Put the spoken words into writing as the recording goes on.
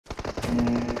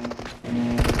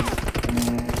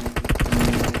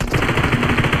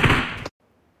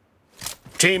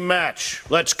Team match,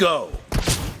 let's go.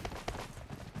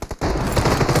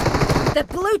 The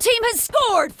blue team has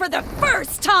scored for the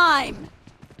first time!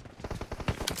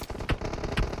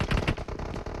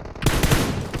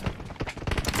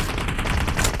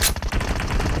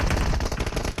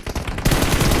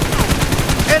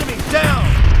 Enemy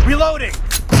down! Reloading!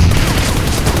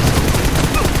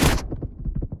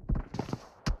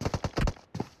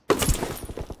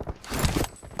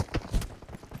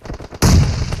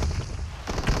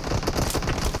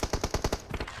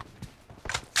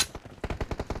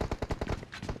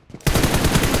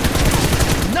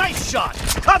 Nice shot!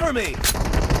 Cover me!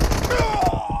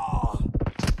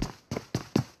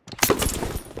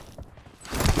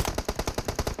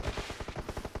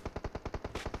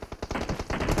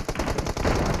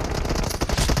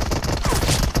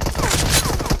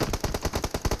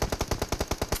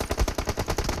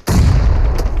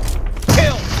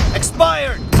 Kill!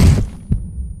 Expired!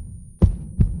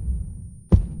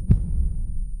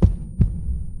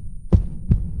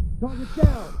 Target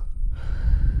down!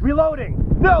 Reloading!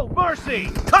 No mercy!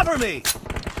 Cover me!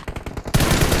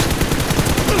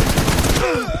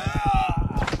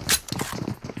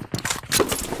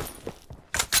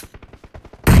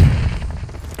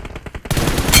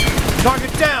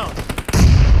 Target down!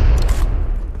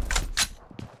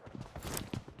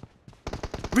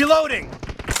 Reloading!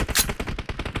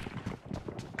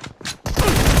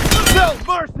 No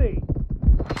mercy!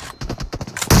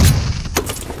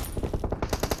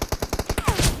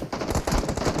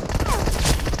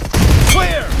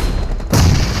 Clear!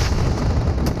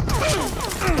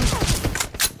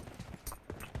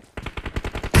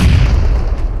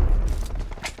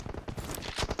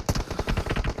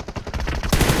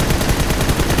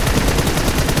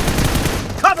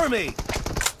 Cover me!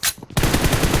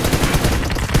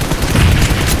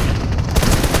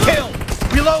 Kill!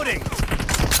 Reloading!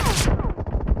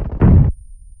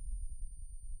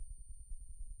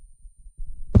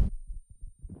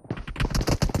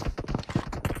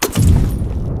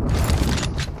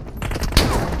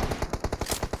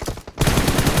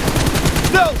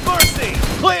 No mercy!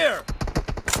 Clear!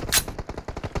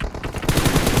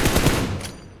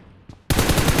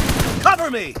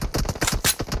 Cover me!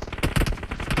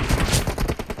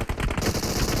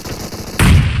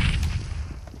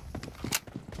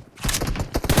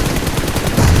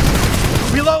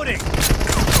 Reloading!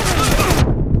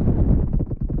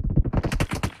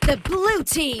 The blue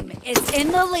team is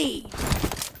in the lead.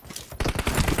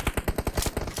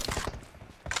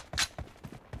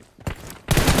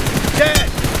 Dead!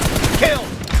 Kill!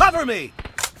 Cover me!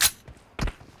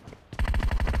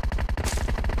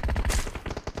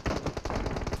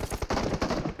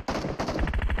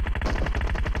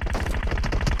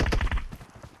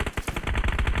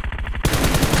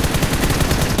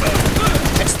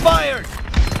 Expired!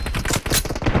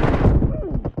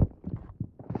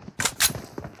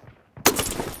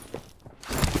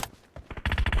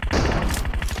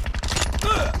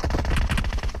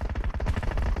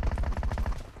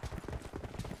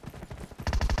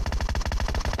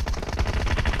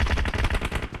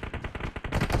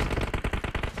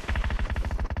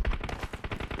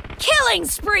 Killing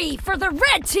spree for the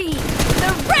red team!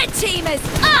 The red team is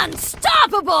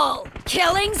unstoppable!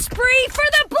 Killing spree for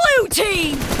the blue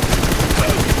team!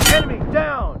 Enemy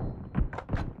down!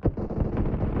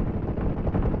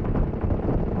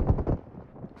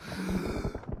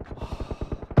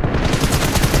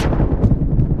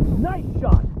 Nice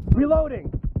shot! Reloading!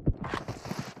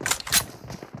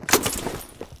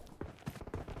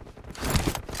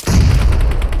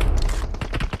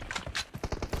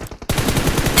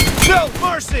 No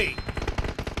mercy!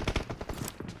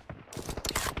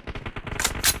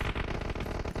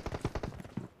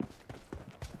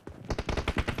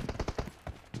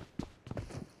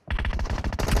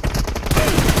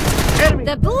 Enemy.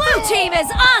 The blue team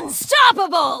is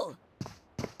unstoppable!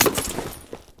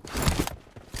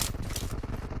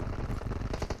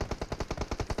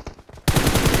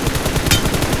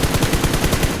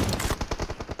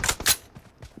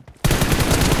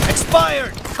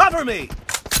 Expired! Cover me!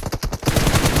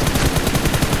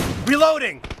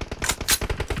 Reloading!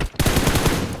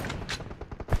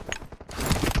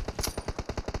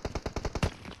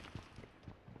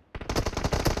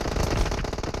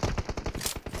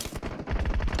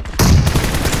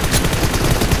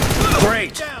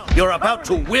 Great! You're about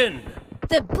to win!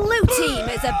 The blue team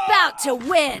is about to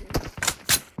win!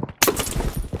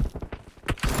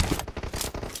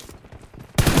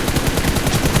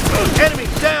 Enemy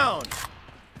down!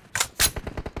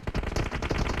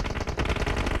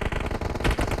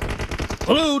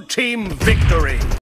 Blue team victory!